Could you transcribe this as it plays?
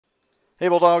Hey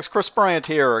Bulldogs, Chris Bryant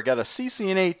here. I got a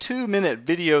CCNA 2-minute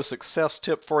video success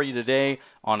tip for you today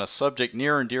on a subject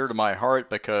near and dear to my heart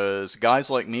because guys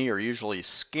like me are usually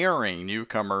scaring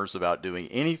newcomers about doing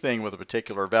anything with a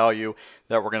particular value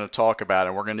that we're going to talk about.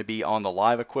 And we're going to be on the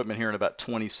live equipment here in about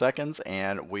 20 seconds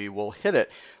and we will hit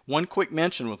it. One quick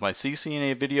mention with my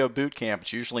CCNA video bootcamp,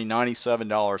 it's usually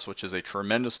 $97, which is a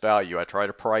tremendous value. I try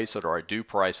to price it, or I do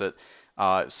price it,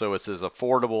 so it's as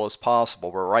affordable as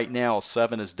possible. But right now,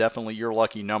 7 is definitely your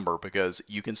lucky number because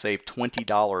you can save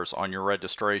 $20 on your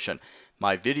registration.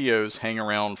 My videos hang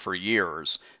around for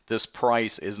years. This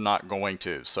price is not going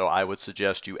to. So I would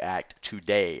suggest you act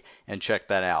today and check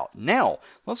that out. Now,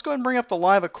 let's go ahead and bring up the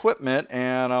live equipment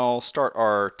and I'll start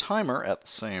our timer at the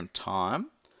same time.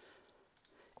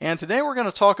 And today we're going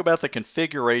to talk about the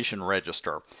configuration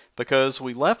register because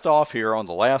we left off here on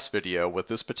the last video with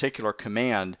this particular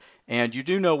command, and you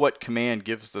do know what command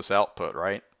gives this output,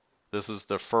 right? This is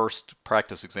the first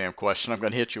practice exam question I'm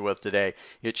going to hit you with today.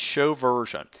 It's show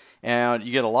version. And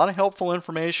you get a lot of helpful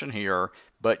information here,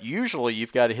 but usually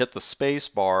you've got to hit the space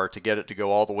bar to get it to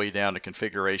go all the way down to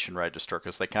configuration register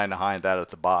because they kind of hide that at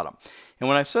the bottom. And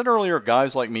when I said earlier,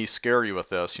 guys like me scare you with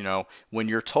this, you know, when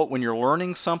you're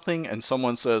learning something and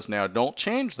someone says, now don't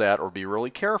change that or be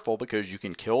really careful because you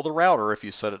can kill the router if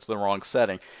you set it to the wrong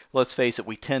setting. Let's face it,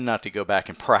 we tend not to go back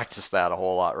and practice that a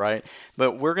whole lot, right?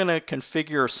 But we're going to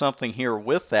configure something here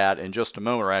with that in just a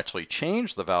moment, or actually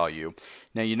change the value.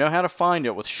 Now you know how to find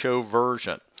it with show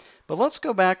version. But let's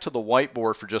go back to the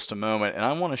whiteboard for just a moment, and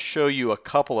I want to show you a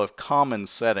couple of common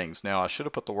settings. Now, I should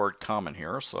have put the word common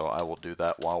here, so I will do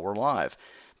that while we're live,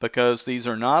 because these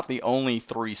are not the only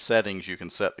 3 settings you can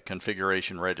set the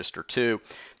configuration register to,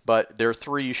 but there are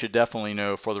 3 you should definitely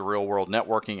know for the real-world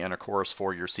networking and, of course,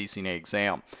 for your CCNA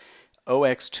exam.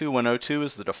 OX2102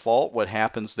 is the default. What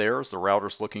happens there is the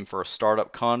router's looking for a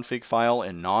startup config file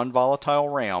in non-volatile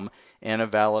RAM and a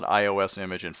valid iOS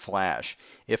image in Flash.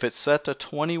 If it's set to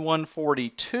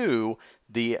 2142,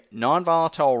 the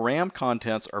non-volatile RAM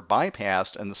contents are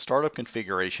bypassed and the startup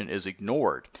configuration is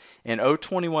ignored. And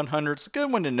O2100 is a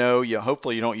good one to know.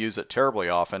 Hopefully you don't use it terribly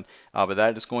often, but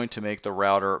that is going to make the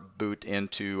router boot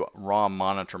into ROM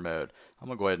monitor mode. I'm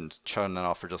going to go ahead and turn that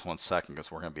off for just 1 second because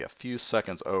we're going to be a few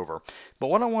seconds over. But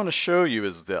what I want to show you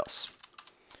is this.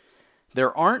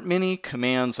 There aren't many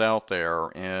commands out there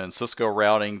in Cisco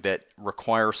routing that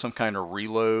require some kind of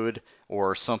reload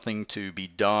or something to be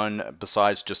done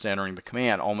besides just entering the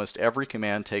command. Almost every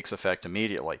command takes effect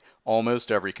immediately.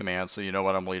 Almost every command, so you know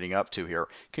what I'm leading up to here.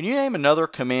 Can you name another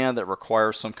command that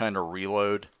requires some kind of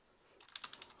reload?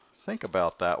 Think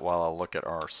about that while I look at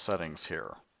our settings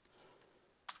here.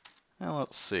 Now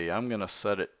let's see, I'm going to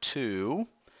set it to,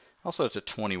 I'll set it to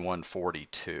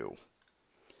 2142.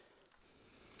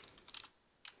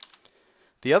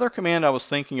 The other command I was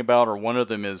thinking about, or one of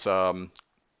them, is is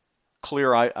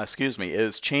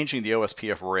changing the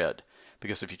OSPF read.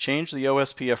 Because if you change the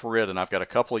OSPF read, and I've got a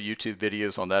couple of YouTube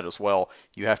videos on that as well,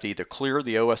 you have to either clear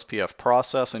the OSPF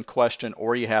process in question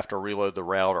or you have to reload the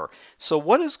router. So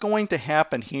what is going to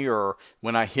happen here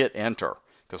when I hit enter?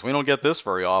 Because we don't get this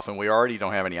very often, we already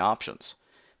don't have any options.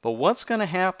 But what's going to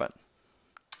happen?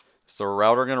 Is the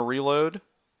router going to reload?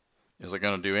 Is it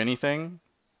going to do anything?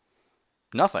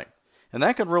 Nothing. And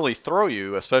that can really throw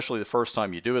you, especially the first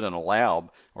time you do it in a lab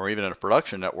or even in a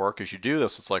production network. As you do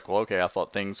this, it's like, well, okay, I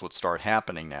thought things would start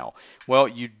happening now. Well,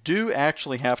 you do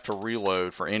actually have to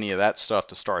reload for any of that stuff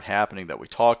to start happening that we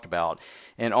talked about.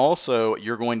 And also,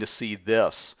 you're going to see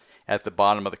this at the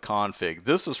bottom of the config.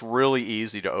 This is really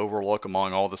easy to overlook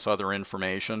among all this other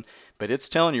information, but it's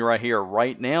telling you right here,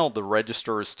 right now the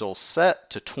register is still set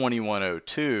to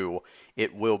 2102.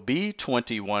 It will be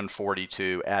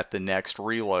 2142 at the next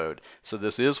reload. So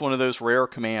this is one of those rare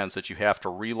commands that you have to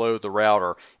reload the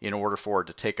router in order for it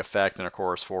to take effect and, of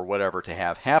course, for whatever to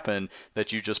have happen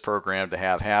that you just programmed to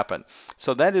have happen.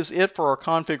 So that is it for our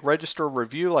config register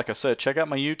review. Like I said, check out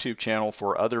my YouTube channel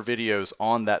for other videos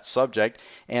on that subject.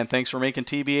 And thanks for making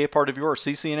TBA part of your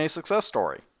CCNA success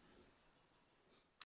story.